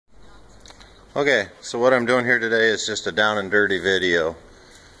Okay, so what I'm doing here today is just a down and dirty video.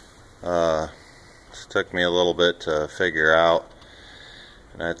 It took me a little bit to figure out,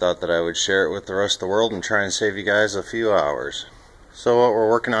 and I thought that I would share it with the rest of the world and try and save you guys a few hours. So what we're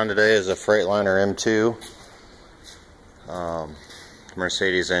working on today is a Freightliner M2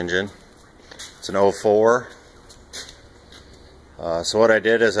 Mercedes engine. It's an 04. So what I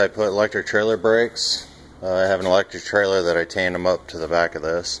did is I put electric trailer brakes. I have an electric trailer that I tandem up to the back of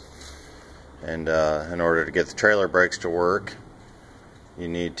this. And in order to get the trailer brakes to work, you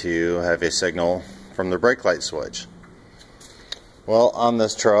need to have a signal from the brake light switch. Well, on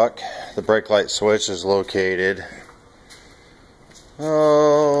this truck, the brake light switch is located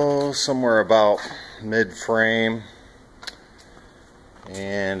somewhere about mid-frame,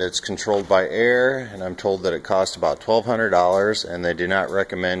 and it's controlled by air, and I'm told that it costs about $1,200, and they do not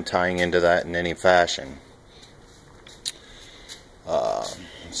recommend tying into that in any fashion.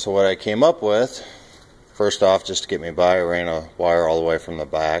 So what I came up with, first off, just to get me by, I ran a wire all the way from the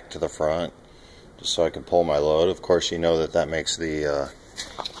back to the front, just so I can pull my load. Of course, you know that that makes the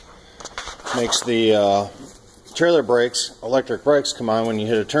trailer brakes, electric brakes, come on when you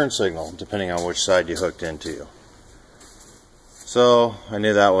hit a turn signal, depending on which side you hooked into. So I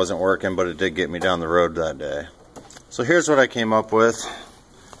knew that wasn't working, but it did get me down the road that day. So here's what I came up with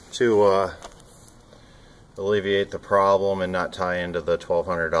to alleviate the problem and not tie into the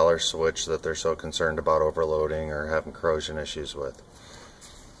 $1,200 switch that they're so concerned about overloading or having corrosion issues with.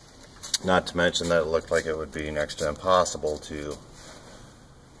 Not to mention that it looked like it would be next to impossible to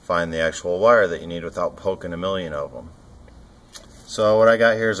find the actual wire that you need without poking a million of them. So what I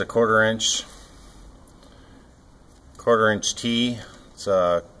got here is a quarter inch T. It's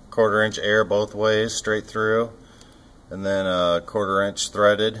a quarter inch air both ways straight through, and then a quarter inch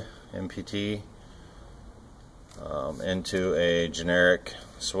threaded MPT into a generic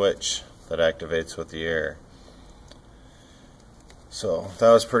switch that activates with the air. So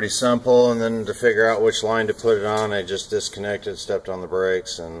that was pretty simple, and then to figure out which line to put it on, I just disconnected, stepped on the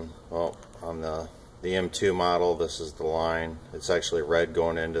brakes, and well, on the M2 model, this is the line. It's actually red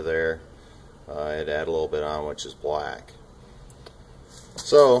going into there. I'd add a little bit on, which is black.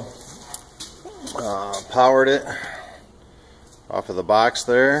 So powered it off of the box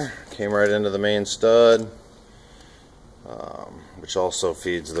there, came right into the main stud, which also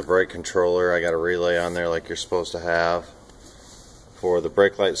feeds the brake controller. I got a relay on there like you're supposed to have. For the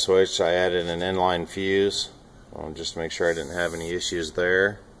brake light switch, I added an inline fuse just to make sure I didn't have any issues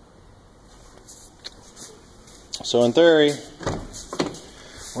there. So in theory,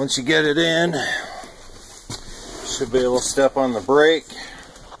 once you get it in, you should be able to step on the brake.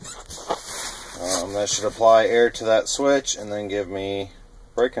 That should apply air to that switch and then give me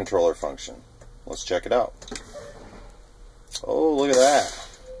brake controller function. Let's check it out. Oh, look at that.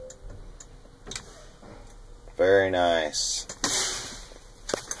 Very nice.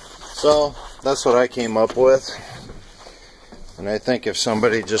 So that's what I came up with, and I think if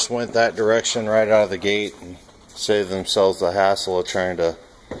somebody just went that direction right out of the gate and saved themselves the hassle of trying to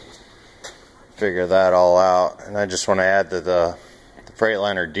figure that all out. And I just want to add that the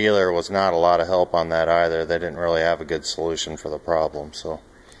Freightliner dealer was not a lot of help on that either. They didn't really have a good solution for the problem. So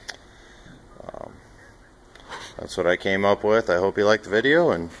that's what I came up with. I hope you liked the video,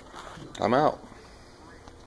 and I'm out.